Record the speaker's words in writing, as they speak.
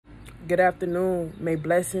Good afternoon. May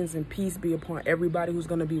blessings and peace be upon everybody who's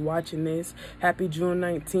going to be watching this. Happy June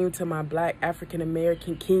 19th to my Black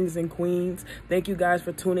African-American kings and queens. Thank you guys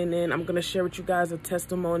for tuning in. I'm going to share with you guys a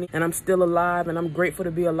testimony, and I'm still alive, and I'm grateful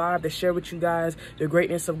to be alive to share with you guys the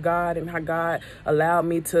greatness of God and how God allowed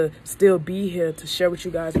me to still be here to share with you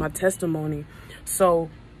guys my testimony. So,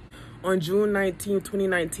 on June 19,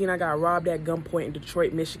 2019, I got robbed at gunpoint in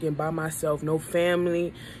Detroit, Michigan by myself. No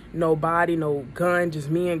family, nobody, no gun, just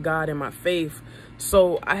me and God and my faith.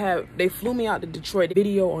 So they flew me out to Detroit.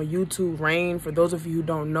 Video on YouTube, Rain. For those of you who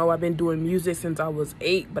don't know, I've been doing music since I was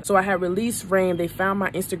 8. So I had released Rain. They found my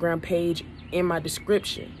Instagram page in my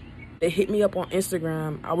description. They hit me up on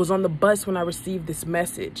Instagram. I was on the bus when I received this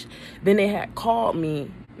message. Then they had called me,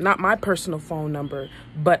 not my personal phone number,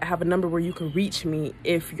 but I have a number where you can reach me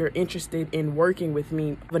if you're interested in working with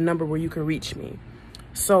me. I have a number where you can reach me.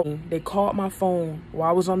 So they called my phone while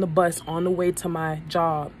I was on the bus on the way to my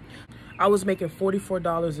job. I was making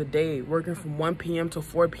 $44 a day, working from 1 p.m. to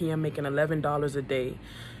 4 p.m., making $11 a day.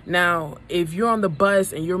 Now, if you're on the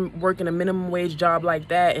bus and you're working a minimum wage job like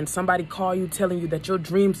that, and somebody call you telling you that your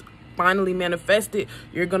dreams finally manifested,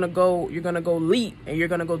 you're gonna go leap, and you're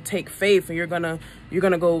gonna go take faith, and you're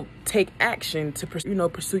gonna go take action to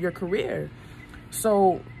pursue your career.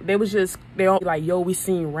 So they all like, yo, we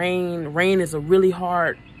seen Rain. Rain is a really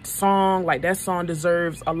hard song. Like, that song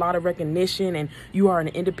deserves a lot of recognition, and you are an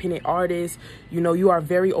independent artist. You are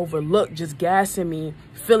very overlooked. Just gassing me,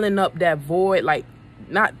 filling up that void, like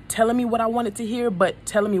not telling me what I wanted to hear, but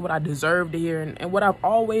telling me what I deserve to hear, and what I've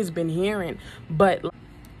always been hearing. But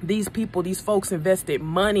these folks invested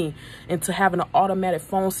money into having an automatic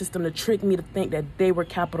phone system to trick me to think that they were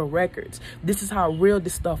Capitol Records. This is how real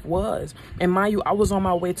this stuff was. And mind you, I was on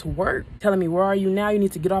my way to work, telling me, where are you now? You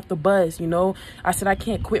need to get off the bus, I said, I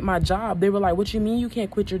can't quit my job. They were like, what you mean you can't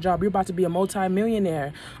quit your job? You're about to be a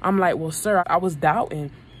multi-millionaire. I'm like, well, sir, I was doubting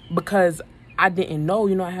because I didn't know.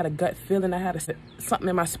 I had a gut feeling. I had something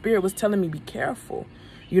in my spirit was telling me, be careful,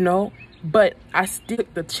 But I still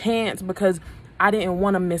took the chance because I didn't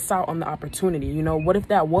want to miss out on the opportunity. What if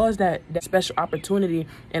that was that special opportunity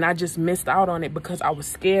and I just missed out on it because I was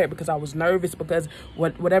scared, because I was nervous, because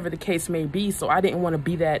whatever the case may be. So I didn't want to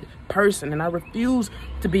be that person, and I refused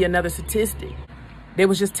to be another statistic. They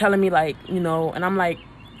was just telling me, like, and I'm like,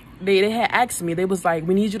 they had asked me, they was like,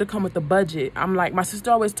 we need you to come with the budget. I'm like, my sister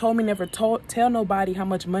always told me never tell nobody how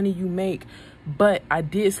much money you make. But I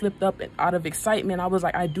did slip up, and out of excitement, I was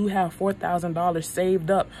like, I do have $4,000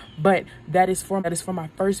 saved up, but that is for my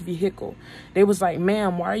first vehicle. They was like,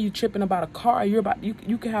 ma'am, why are you tripping about a car? You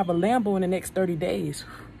can have a Lambo in the next 30 days.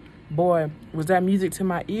 Boy, was that music to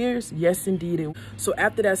my ears? Yes, indeed. So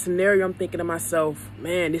after that scenario, I'm thinking to myself,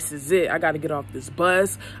 man, this is it. I got to get off this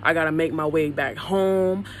bus. I got to make my way back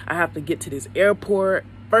home. I have to get to this airport.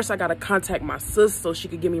 First, I got to contact my sis so she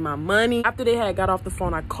could give me my money. After they had got off the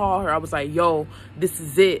phone, I called her. I was like, yo, this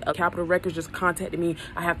is it. Capitol Records just contacted me.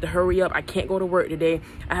 I have to hurry up. I can't go to work today.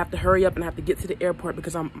 I have to hurry up and I have to get to the airport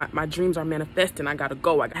because my dreams are manifesting. I got to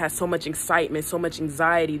go. I had so much excitement, so much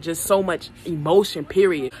anxiety, just so much emotion,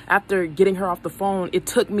 period. After getting her off the phone, it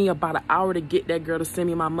took me about an hour to get that girl to send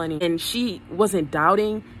me my money. And she wasn't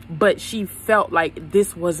doubting, but she felt like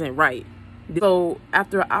this wasn't right. So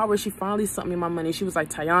after an hour, she finally sent me my money. She was like,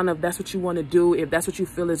 Tiana, if that's what you want to do, if that's what you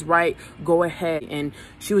feel is right, go ahead. And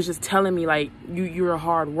she was just telling me, like, you're a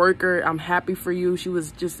hard worker. I'm happy for you. She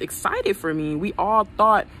was just excited for me. We all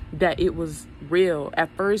thought that it was real. At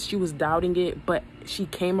first, she was doubting it, but she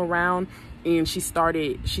came around and she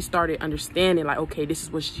started understanding, like, okay, this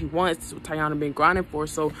is what she wants. This is what Tiana been grinding for.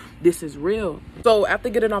 So this is real. So after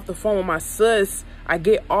getting off the phone with my sis, I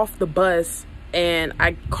get off the bus and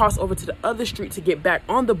I cross over to the other street to get back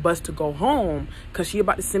on the bus to go home because she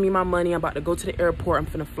about to send me my money. I'm about to go to the airport. I'm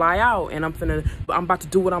finna fly out, and I'm about to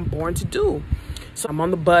do what I'm born to do. So I'm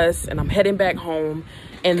on the bus and I'm heading back home,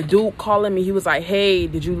 and the dude calling me, he was like, hey,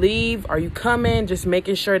 did you leave? Are you coming? Just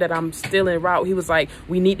making sure that I'm still en route. He was like,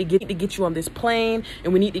 we need to get you on this plane,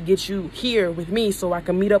 and we need to get you here with me so I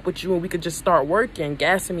can meet up with you and we could just start working,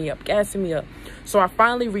 gassing me up. So I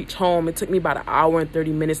finally reached home. It took me about an hour and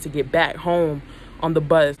 30 minutes to get back home on the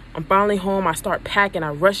bus. I'm finally home. I start packing.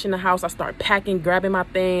 I rush in the house. I start packing, grabbing my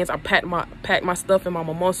things. I pack my stuff in my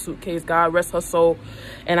mama's suitcase. God rest her soul.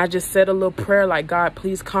 And I just said a little prayer like, God,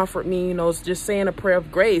 please comfort me. Just saying a prayer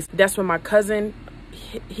of grace. That's when my cousin,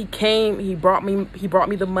 he came. He brought me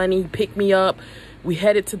the money. He picked me up. We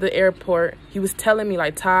headed to the airport. He was telling me,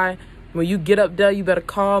 like, Ty, When you get up there, you better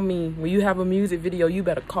call me. When you have a music video, you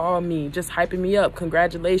better call me. Just hyping me up.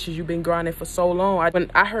 Congratulations, you've been grinding for so long.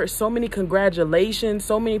 When I heard so many congratulations,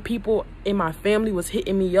 so many people in my family was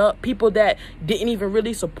hitting me up. People that didn't even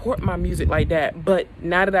really support my music like that. But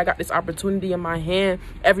now that I got this opportunity in my hand,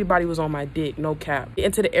 everybody was on my dick, no cap.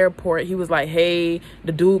 Into the airport, he was like, hey,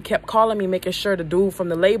 the dude kept calling me, making sure the dude from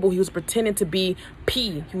the label, he was pretending to be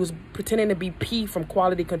P. He was pretending to be P from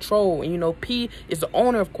Quality Control. And you know, P is the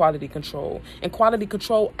owner of Quality Control. And Quality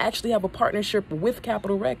Control actually have a partnership with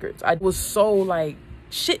Capitol Records. I was so like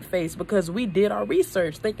shit-faced because we did our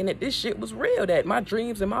research thinking that this shit was real, that my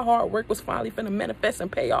dreams and my hard work was finally finna manifest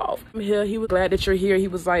and pay off. I'm here. He was glad that you're here. He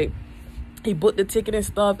was like, he booked the ticket and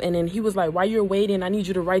stuff, and then he was like, while you're waiting, I need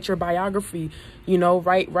you to write your biography, you know,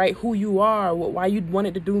 write who you are, why you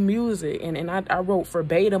wanted to do music. And I wrote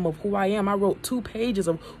verbatim of who I am. I wrote 2 pages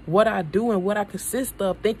of what I do and what I consist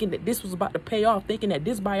of, thinking that this was about to pay off, thinking that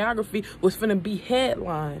this biography was finna be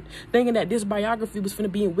headlined, thinking that this biography was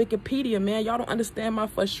finna be in Wikipedia, man. Y'all don't understand my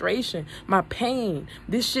frustration, my pain.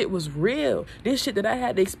 This shit was real. This shit that I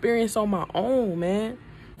had to experience on my own, man.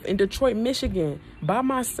 In Detroit, Michigan, by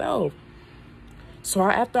myself. So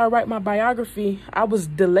after I write my biography, I was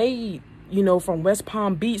delayed, you know, from West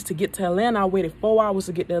Palm Beach to get to Atlanta. I waited 4 hours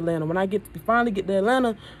to get to Atlanta. When I finally get to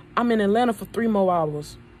Atlanta, I'm in Atlanta for 3 more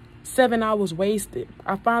hours. 7 hours wasted.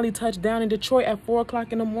 I finally touched down in Detroit at 4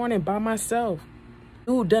 o'clock in the morning by myself.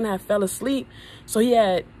 Dude done had fell asleep. So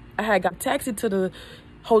I had got a taxi to the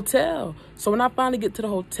hotel. So when I finally get to the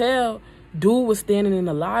hotel, dude was standing in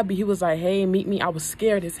the lobby. He was like, hey, meet me. I was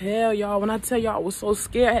scared as hell, y'all. When I tell y'all I was so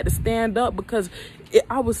scared, I had to stand up because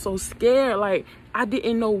I was so scared. Like, I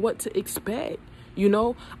didn't know what to expect, you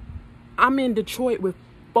know? I'm in Detroit with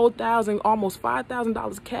 $4,000, almost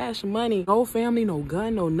 $5,000 cash money. No family, no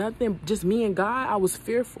gun, no nothing. Just me and God. I was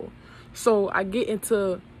fearful. So I get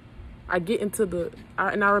into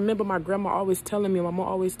and I remember my grandma always telling me, my mom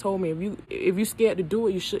always told me, if you scared to do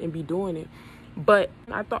it, you shouldn't be doing it. But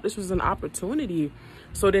I thought this was an opportunity.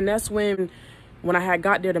 So then that's when I had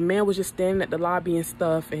got there, the man was just standing at the lobby and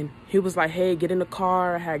stuff. And he was like, hey, get in the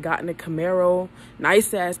car. I had gotten a Camaro,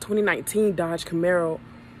 nice ass 2019 Dodge Camaro.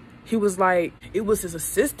 He was like, it was his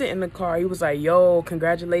assistant in the car. He was like, yo,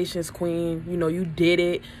 congratulations, queen. You know, you did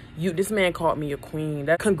it. This man called me a queen.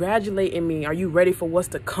 That congratulating me. Are you ready for what's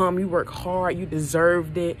to come? You work hard. You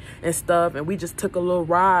deserved it and stuff. And we just took a little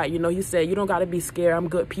ride. You know, he said, you don't got to be scared. I'm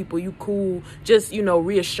good people. You cool. Just, you know,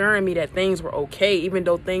 reassuring me that things were okay, even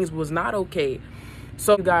though things was not okay.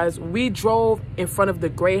 So guys, we drove in front of the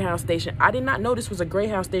Greyhound station. I did not know this was a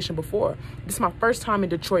Greyhound station before. This is my first time in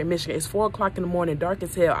Detroit, Michigan. It's 4 o'clock in the morning, dark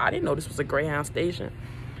as hell. I didn't know this was a Greyhound station.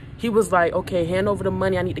 He was like, okay, hand over the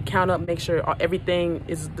money. I need to count up, make sure everything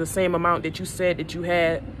is the same amount that you said that you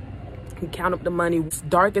had. He count up the money. It's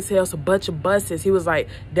dark as hell. It's a bunch of buses. He was like,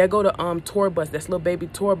 there go the tour bus. That's little baby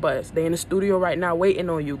tour bus. They in the studio right now waiting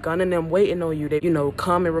on you. Gunning them waiting on you. They, you know,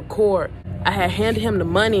 come and record. I had handed him the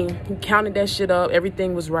money. He counted that shit up.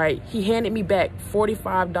 Everything was right. He handed me back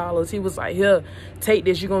 $45. He was like, here, take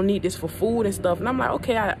this. You're going to need this for food and stuff. And I'm like,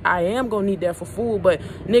 okay, I am going to need that for food. But,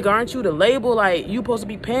 nigga, aren't you the label? Like, you supposed to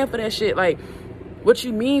be paying for that shit. Like, what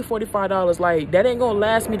you mean $45? Like, that ain't going to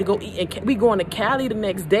last me to go eat. And we going to Cali the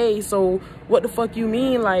next day. So, what the fuck you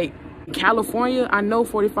mean? Like, California, I know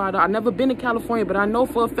 $45. I've never been to California, but I know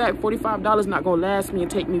for a fact $45 not gonna last me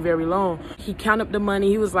and take me very long. He counted up the money.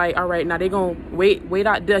 He was like, all right, now they gonna wait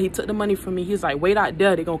out there. He took the money from me. He was like, wait out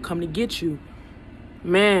there. They gonna come to get you.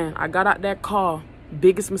 Man, I got out that car.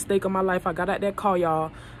 Biggest mistake of my life. I got out that car,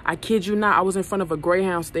 y'all. I kid you not, I was in front of a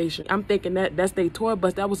Greyhound station. I'm thinking that's their tour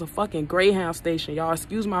bus. That was a fucking Greyhound station, y'all.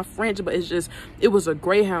 Excuse my French, but it was a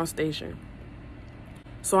Greyhound station.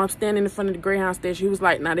 So I'm standing in front of the Greyhound station. He was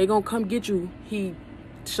like, now they gonna come get you. He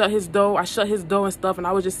shut his door. I shut his door and stuff, and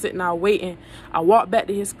I was just sitting there waiting. I walked back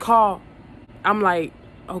to his car. I'm like,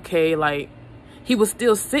 okay, like, he was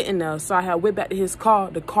still sitting there. So I had went back to his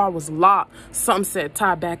car. The car was locked. Something said,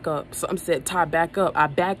 tie back up. Something said, tie back up. I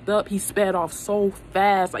backed up. He sped off so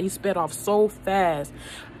fast. Like, he sped off so fast.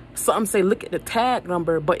 Something say, look at the tag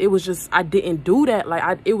number. But it was just, I didn't do that.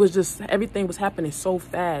 Like, it was just, everything was happening so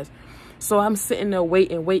fast. So I'm sitting there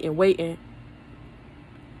waiting.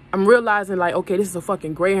 I'm realizing, like, okay, this is a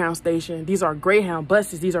fucking Greyhound station. These are Greyhound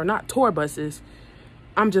buses. These are not tour buses.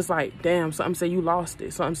 I'm just like, damn, something say you lost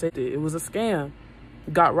it. Something said it was a scam.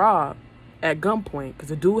 Got robbed at gunpoint because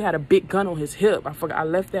the dude had a big gun on his hip. I forgot, I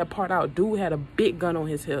left that part out. Dude had a big gun on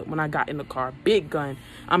his hip when I got in the car. Big gun.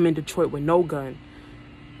 I'm in Detroit with no gun.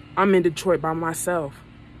 I'm in Detroit by myself,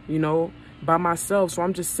 you know, by myself. So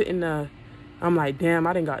I'm just sitting there. I'm like, damn,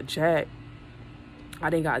 I done got jacked. I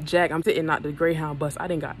didn't got jacked. I'm sitting out the Greyhound bus. I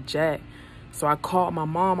didn't got jacked. So I called my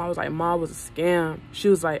mom. I was like, Mom, it was a scam. She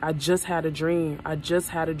was like, I just had a dream. I just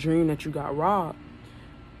had a dream that you got robbed.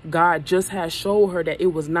 God just had showed her that it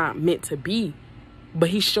was not meant to be. But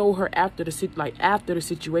he showed her after the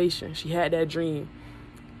situation. She had that dream.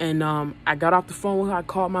 And I got off the phone with her. I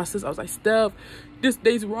called my sister. I was like, Steph,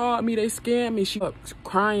 they robbed me. They scammed me. She was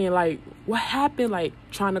crying like, what happened? Like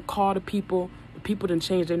trying to call the people. The people didn't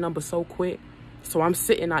change their number so quick. So I'm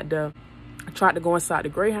sitting out there. I tried to go inside the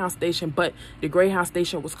Greyhound station, but the Greyhound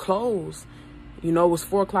station was closed. You know, it was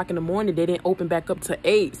 4 o'clock in the morning. They didn't open back up to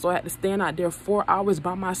 8. So I had to stand out there 4 hours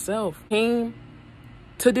by myself. Came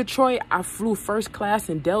to Detroit. I flew first class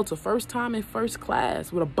in Delta. First time in first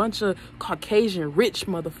class with a bunch of Caucasian rich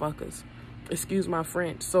motherfuckers. Excuse my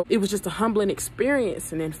French. So it was just a humbling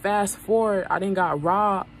experience. And then fast forward, I done got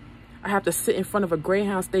robbed. I have to sit in front of a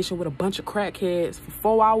Greyhound station with a bunch of crackheads for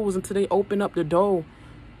 4 hours until they open up the door.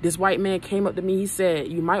 This white man came up to me. He said,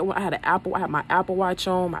 you might want, I had my Apple Watch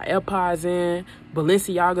on, my AirPods in,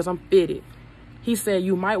 Balenciagas, I'm fitted. He said,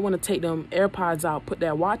 you might want to take them AirPods out, put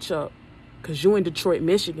that watch up, because you in Detroit,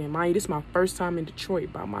 Michigan. Mind you, this is my first time in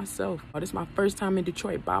Detroit by myself. Oh, this is my first time in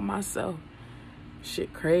Detroit by myself.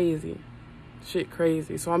 Shit crazy. Shit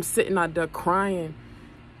crazy. So I'm sitting out there crying.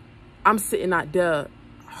 I'm sitting out there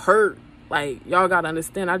hurt. Like, y'all got to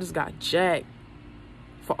understand, I just got jacked.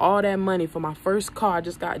 For all that money, for my first car, I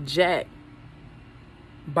just got jacked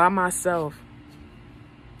by myself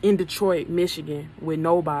in Detroit, Michigan, with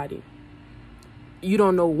nobody. You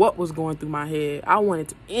don't know what was going through my head. I wanted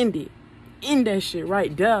to end it. End that shit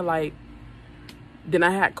right there. Like, then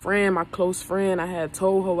I had a friend, my close friend, I had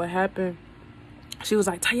told her what happened. She was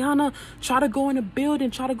like, Tayana, try to go in the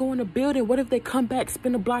building. Try to go in the building. What if they come back,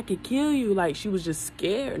 spin the block, and kill you? Like, she was just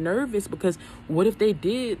scared, nervous, because what if they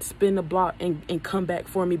did spin the block and come back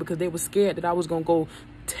for me, because they were scared that I was going to go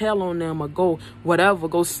tell on them or go whatever,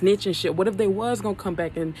 go snitch and shit. What if they was going to come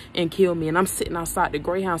back and kill me? And I'm sitting outside the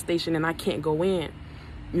Greyhound station and I can't go in.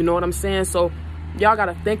 You know what I'm saying? So y'all got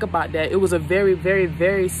to think about that. It was a very, very,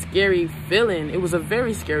 very scary feeling. It was a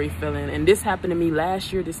very scary feeling. And this happened to me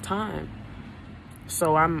last year this time.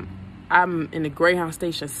 So I'm in the Greyhound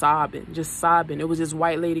station sobbing, just sobbing. It was this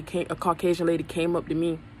white lady, a Caucasian lady came up to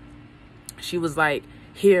me. She was like,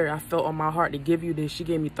 here, I felt on my heart to give you this. She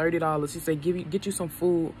gave me $30. She said, get you some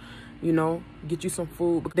food, you know, get you some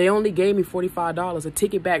food. But they only gave me $45. A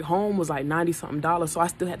ticket back home was like $90-something. So I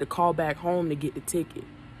still had to call back home to get the ticket.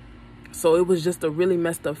 So it was just a really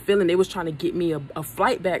messed up feeling. They was trying to get me a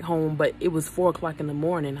flight back home, but it was 4 o'clock in the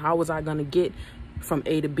morning. How was I going to get from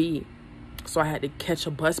A to B? So I had to catch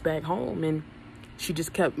a bus back home, and she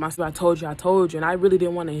just kept I told you. And I really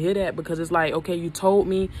didn't want to hear that, because it's like, okay, you told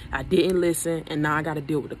me, I didn't listen, and now I got to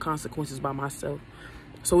deal with the consequences by myself.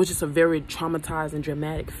 So it's just a very traumatizing,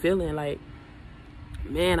 dramatic feeling. Like,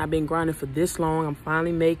 man, I've been grinding for this long. I'm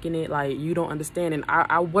finally making it. Like, you don't understand. And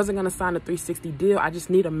I wasn't going to sign a 360 deal. I just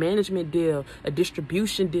need a management deal, a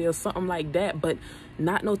distribution deal, something like that, but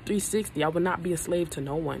not no 360. I would not be a slave to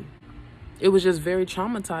no one. It was just very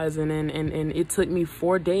traumatizing, and it took me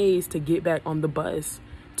 4 days to get back on the bus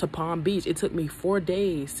to Palm Beach. It took me 4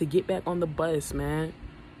 days to get back on the bus, man.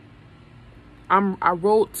 I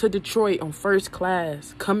rode to Detroit on first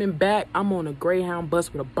class. Coming back, I'm on a Greyhound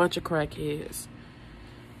bus with a bunch of crackheads.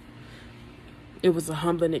 It was a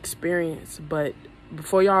humbling experience, but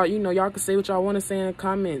before y'all, you know, y'all can say what y'all want to say in the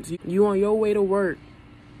comments. You on your way to work,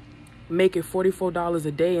 making $44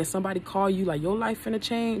 a day, and somebody call you like your life finna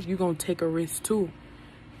change, you gonna take a risk too,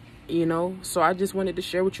 you know? So I just wanted to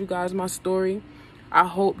share with you guys my story. I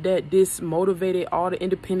hope that this motivated all the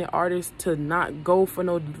independent artists to not go for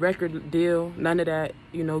no record deal, none of that,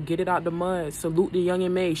 you know. Get it out the mud. Salute the Young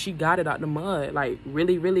and May. She got it out the mud, like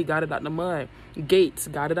really, really got it out the mud. Gates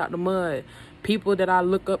got it out the mud. People that I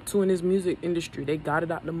look up to in this music industry, they got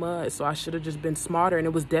it out the mud. So I should have just been smarter, and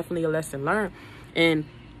it was definitely a lesson learned. And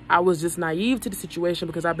I was just naive to the situation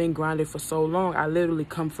because I've been grinding for so long. I literally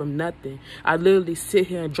come from nothing. I literally sit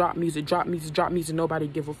here and drop music. Nobody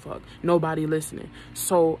give a fuck. Nobody listening.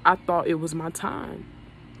 So I thought it was my time.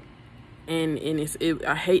 And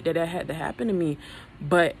I hate that had to happen to me.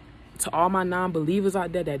 But to all my non-believers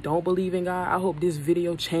out there that don't believe in God, I hope this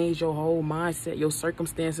video changed your whole mindset, your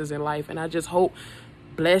circumstances in life. And I just hope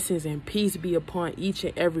blessings and peace be upon each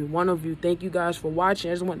and every one of you. Thank you guys for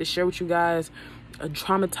watching. I just wanted to share with you guys a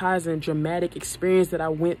traumatizing, dramatic experience that I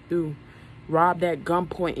went through. Robbed at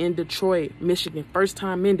gunpoint in Detroit, Michigan. First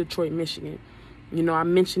time in Detroit, Michigan. You know, I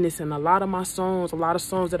mention this in a lot of my songs, a lot of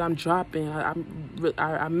songs that I'm dropping.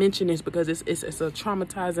 I mention this because it's a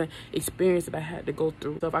traumatizing experience that I had to go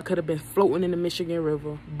through. So if I could have been floating in the Michigan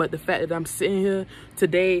River, but the fact that I'm sitting here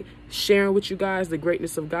today sharing with you guys the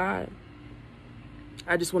greatness of God,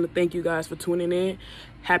 I just want to thank you guys for tuning in.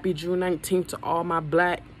 Happy June 19th to all my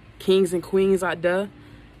black kings and queens out there.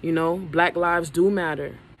 You know, black lives do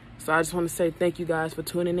matter. So I just want to say thank you guys for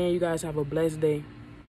tuning in. You guys have a blessed day.